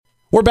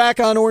We're back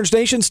on Orange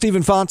Nation.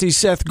 Stephen Fonte,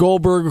 Seth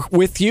Goldberg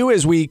with you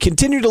as we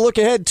continue to look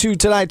ahead to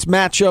tonight's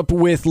matchup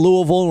with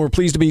Louisville. And we're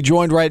pleased to be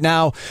joined right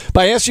now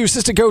by SU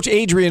assistant coach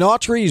Adrian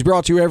Autry. He's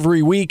brought to you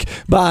every week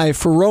by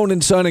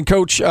Ferrone & Son. And,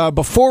 Coach,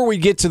 before we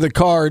get to the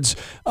Cards,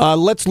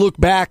 let's look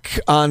back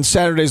on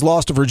Saturday's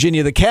loss to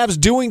Virginia. The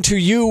Cavs doing to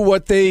you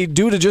what they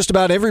do to just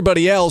about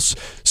everybody else,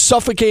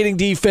 suffocating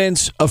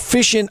defense,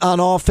 efficient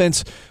on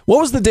offense. What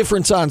was the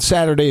difference on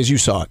Saturday as you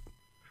saw it?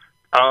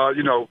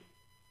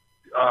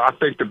 I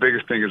think the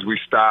biggest thing is we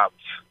stopped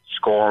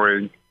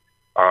scoring.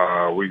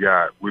 We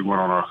went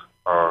on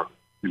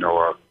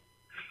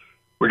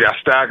we got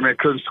stagnant,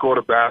 couldn't score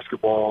the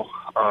basketball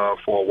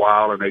for a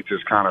while, and they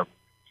just kind of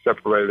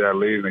separated that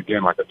lead. And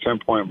again, like a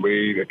 10-point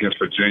lead against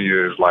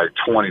Virginia is like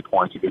 20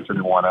 points against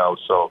anyone else.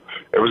 So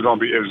it was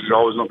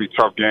always going to be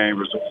tough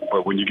games.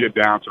 But when you get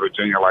down to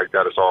Virginia like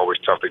that, it's always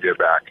tough to get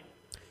back.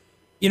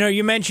 You know,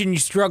 you mentioned you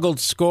struggled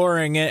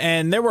scoring,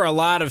 and there were a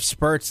lot of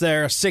spurts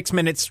there, a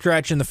 6-minute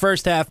stretch in the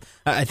first half,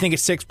 I think a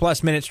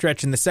 6+ minute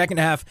stretch in the second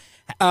half.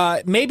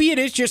 Maybe it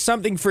is just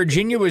something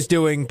Virginia was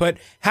doing, but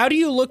how do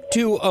you look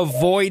to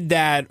avoid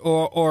that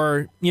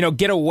or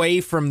get away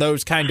from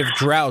those kind of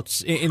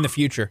droughts in the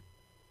future?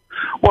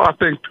 Well, I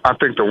think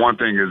the one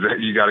thing is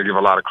that you got to give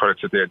a lot of credit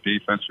to their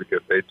defense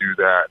because they do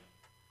that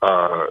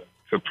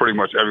to pretty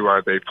much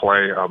everybody they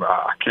play.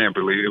 I can't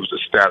believe it was a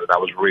stat that I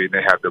was reading.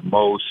 They had the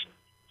most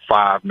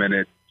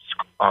 5-minute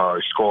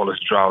scoreless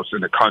droughts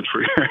in the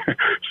country.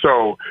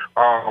 So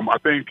I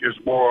think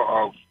it's more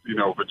of,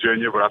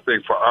 Virginia, but I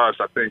think for us,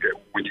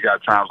 when you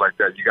got times like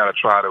that, you got to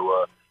try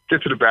to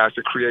get to the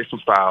basket, create some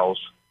fouls,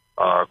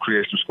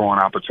 create some scoring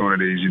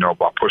opportunities,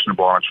 by pushing the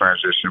ball in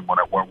transition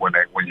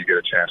when you get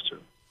a chance to.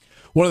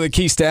 One of the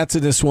key stats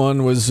in this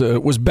one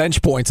was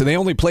bench points, and they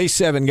only play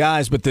 7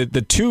 guys, but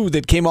the two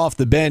that came off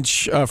the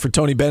bench for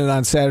Tony Bennett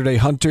on Saturday,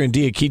 Hunter and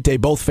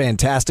Diakite, both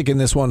fantastic in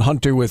this one.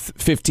 Hunter with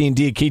 15,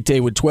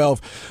 Diakite with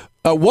 12.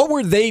 What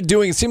were they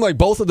doing? It seemed like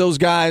both of those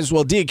guys,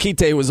 well,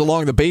 Diakite was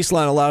along the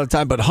baseline a lot of the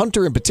time, but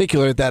Hunter in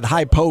particular at that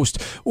high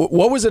post.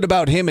 What was it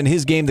about him and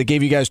his game that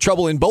gave you guys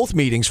trouble in both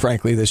meetings,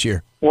 frankly, this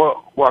year?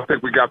 Well, I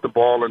think we got the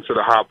ball into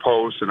the high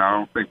post, and I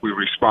don't think we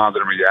responded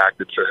and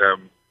reacted to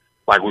him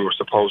like we were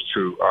supposed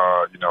to.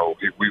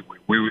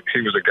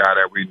 He was a guy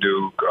that we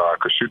knew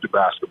could shoot the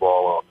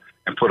basketball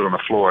and put it on the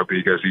floor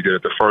because he did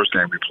it the first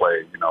game we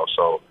played.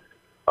 So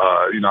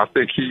I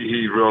think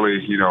he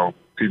really, he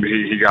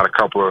got a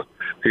couple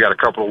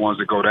of ones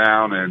that go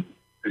down, and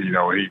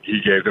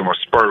he gave them a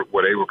spurt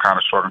where they were kind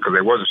of struggling because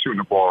they wasn't shooting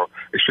the ball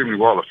extremely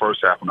well the first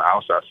half on the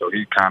outside. So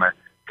he kind of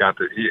got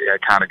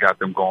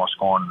them going,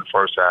 scoring in the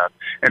first half.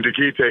 And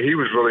Diakite, he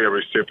was really a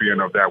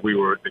recipient of that.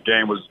 The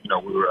game was,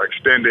 we were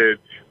extended,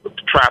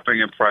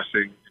 trapping and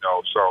pressing,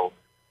 So,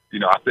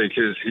 I think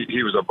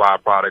he was a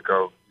byproduct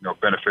of,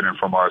 benefiting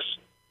from us,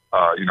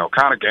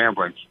 kind of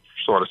gambling,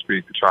 so to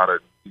speak, to try to,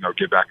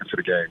 get back into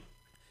the game.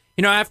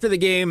 After the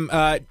game,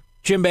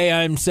 Jim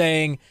Boeheim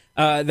saying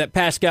that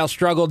Pascal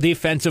struggled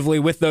defensively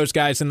with those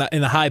guys in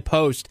the high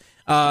post.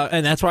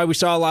 And that's why we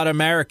saw a lot of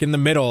Merrick in the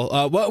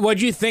middle. What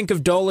did you think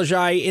of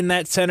Dolezaj in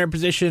that center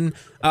position?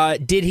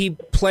 Did he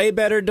play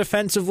better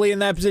defensively in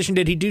that position?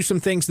 Did he do some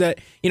things that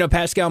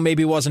Pascal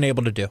maybe wasn't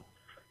able to do?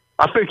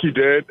 I think he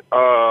did.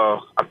 I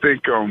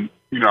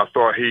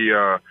thought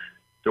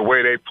the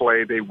way they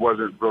played, they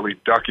wasn't really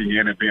ducking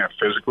in and being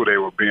physical. They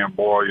were being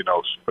more,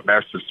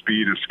 finesse and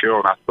speed and skill.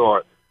 And I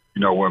thought,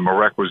 when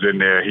Marek was in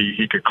there,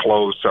 he could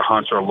close to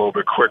Hunter a little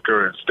bit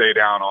quicker and stay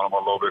down on him a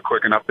little bit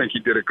quicker. And I think he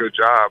did a good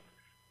job.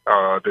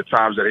 The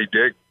times that he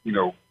did,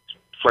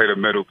 play the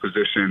middle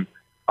position,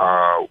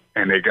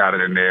 and they got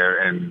it in there,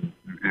 and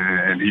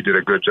he did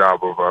a good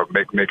job of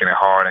making it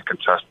hard and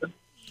contesting.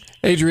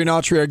 Adrian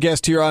Autry, our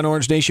guest here on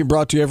Orange Nation,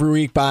 brought to you every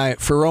week by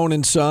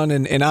Ferrone & Son,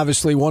 and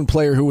obviously one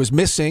player who was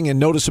missing and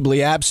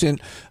noticeably absent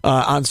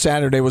on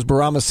Saturday was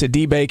Barama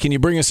Sidibe. Can you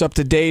bring us up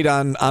to date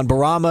on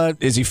Barama?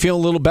 Is he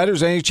feeling a little better? Is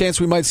there any chance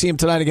we might see him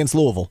tonight against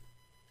Louisville?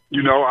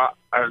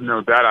 I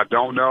know that I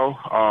don't know.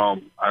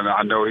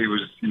 I know he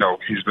was,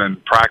 he's been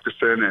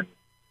practicing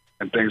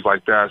and things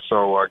like that.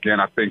 So again,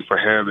 I think for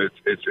him,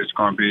 it's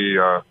going to be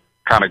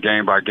kind of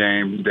game by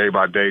game, day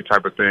by day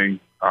type of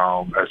thing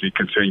as he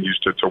continues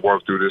to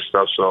work through this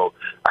stuff. So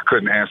I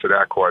couldn't answer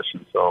that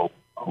question. So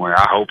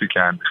I hope he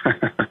can.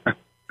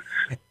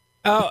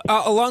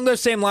 Along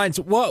those same lines,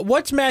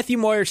 what's Matthew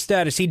Moyer's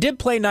status? He did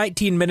play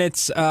 19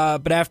 minutes,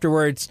 but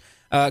afterwards.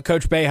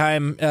 Coach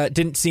Boeheim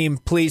didn't seem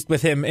pleased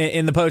with him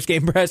in the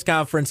post-game press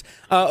conference.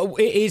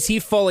 Is he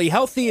fully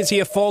healthy? Is he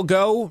a full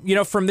go,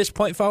 from this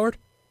point forward?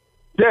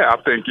 Yeah, I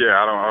think,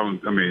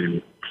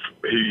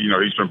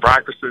 he's been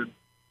practicing.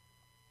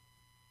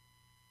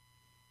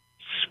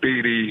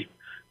 Speedy.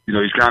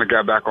 He's kind of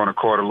got back on the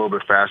court a little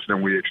bit faster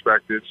than we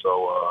expected.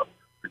 So,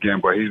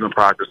 but he's been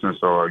practicing,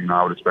 so,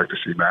 I would expect to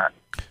see Matt.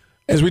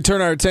 As we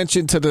turn our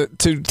attention to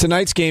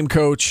tonight's game,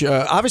 Coach,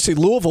 obviously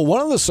Louisville,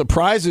 one of the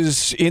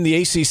surprises in the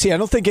ACC, I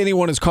don't think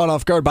anyone is caught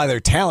off guard by their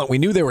talent. We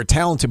knew they were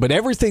talented, but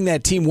everything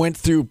that team went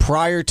through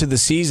prior to the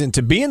season,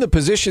 to be in the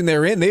position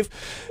they're in, they've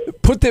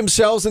put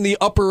themselves in the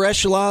upper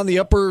echelon, the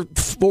upper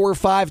 4 or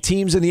 5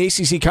 teams in the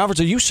ACC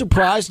conference. Are you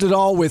surprised at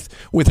all with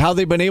how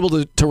they've been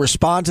able to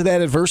respond to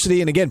that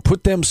adversity and, again,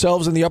 put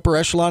themselves in the upper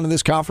echelon in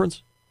this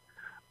conference?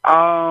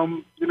 I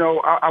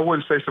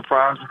wouldn't say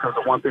surprised because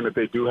the one thing that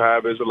they do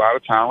have is a lot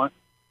of talent.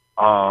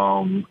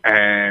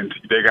 And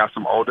they got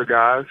some older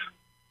guys.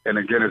 And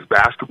again, it's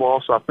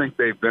basketball. So I think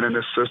they've been in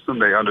this system.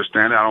 They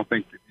understand it. I don't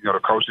think, the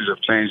coaches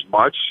have changed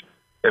much,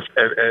 if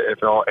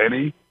at all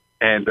any.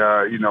 And,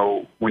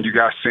 when you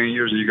got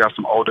seniors and you got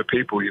some older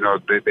people,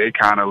 they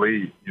kind of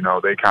lead,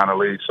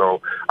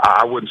 So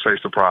I wouldn't say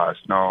surprised.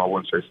 No, I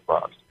wouldn't say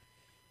surprised.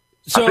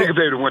 So, I think if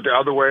they went the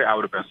other way, I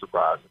would have been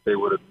surprised. If they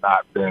would have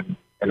not been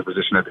in a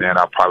position at the end,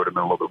 I probably would have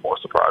been a little bit more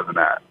surprised than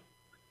that.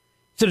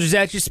 So does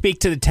that just speak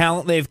to the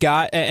talent they've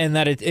got and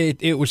that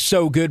it was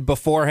so good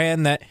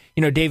beforehand that,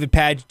 David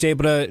Padgett's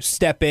able to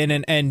step in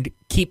and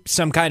keep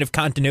some kind of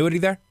continuity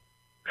there?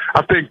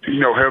 I think,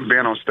 him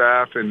being on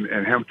staff and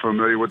him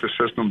familiar with the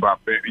system by,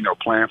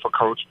 playing for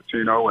Coach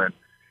Pitino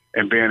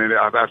and being in it,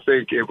 I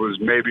think it was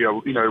maybe,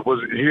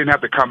 he didn't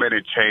have to come in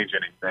and change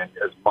anything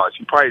as much.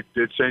 He probably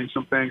did change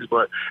some things,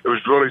 but it was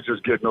really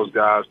just getting those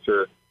guys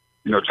to,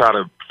 try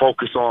to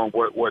focus on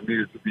what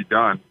needed to be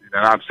done.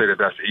 And I'd say that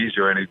that's easy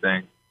or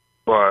anything.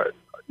 But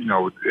it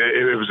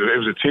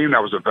was a team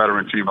that was a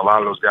veteran team. A lot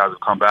of those guys have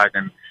come back,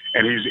 and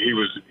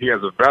he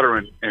has a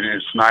veteran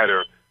in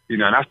Snyder.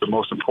 And that's the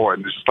most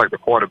important. It's just like the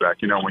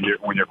quarterback.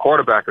 When your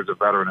quarterback is a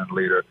veteran and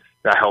leader,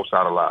 that helps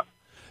out a lot.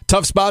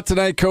 Tough spot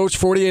tonight, Coach.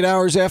 48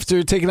 hours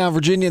after taking on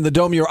Virginia in the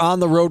Dome, you're on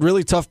the road.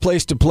 Really tough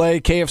place to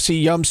play.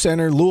 KFC Yum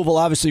Center. Louisville,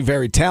 obviously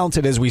very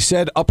talented, as we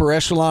said, upper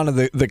echelon of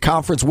the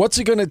conference. What's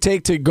it going to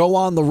take to go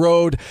on the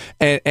road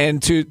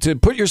and to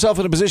put yourself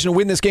in a position to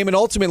win this game and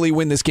ultimately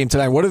win this game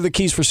tonight? What are the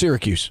keys for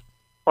Syracuse?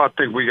 Well, I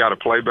think we got to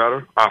play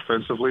better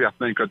offensively. I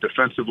think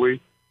defensively,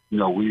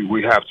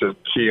 we have to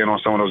key in on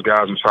some of those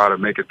guys and try to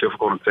make it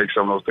difficult and take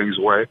some of those things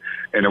away.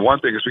 And the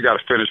one thing is we got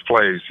to finish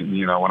plays. And,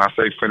 when I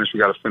say finish, we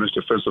got to finish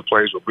defensive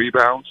plays with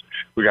rebounds.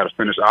 We got to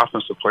finish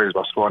offensive plays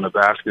by scoring the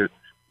basketball,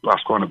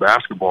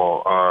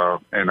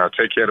 and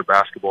take care of the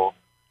basketball.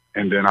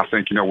 And then I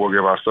think, we'll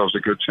give ourselves a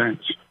good chance.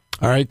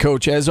 All right,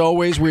 Coach. As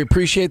always, we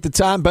appreciate the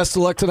time. Best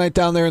of luck tonight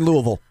down there in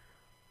Louisville.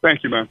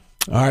 Thank you, man.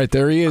 All right,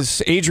 there he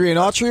is, Adrian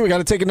Autry. We got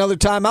to take another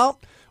timeout.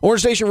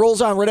 Orange Nation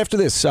rolls on right after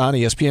this on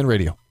ESPN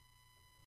Radio.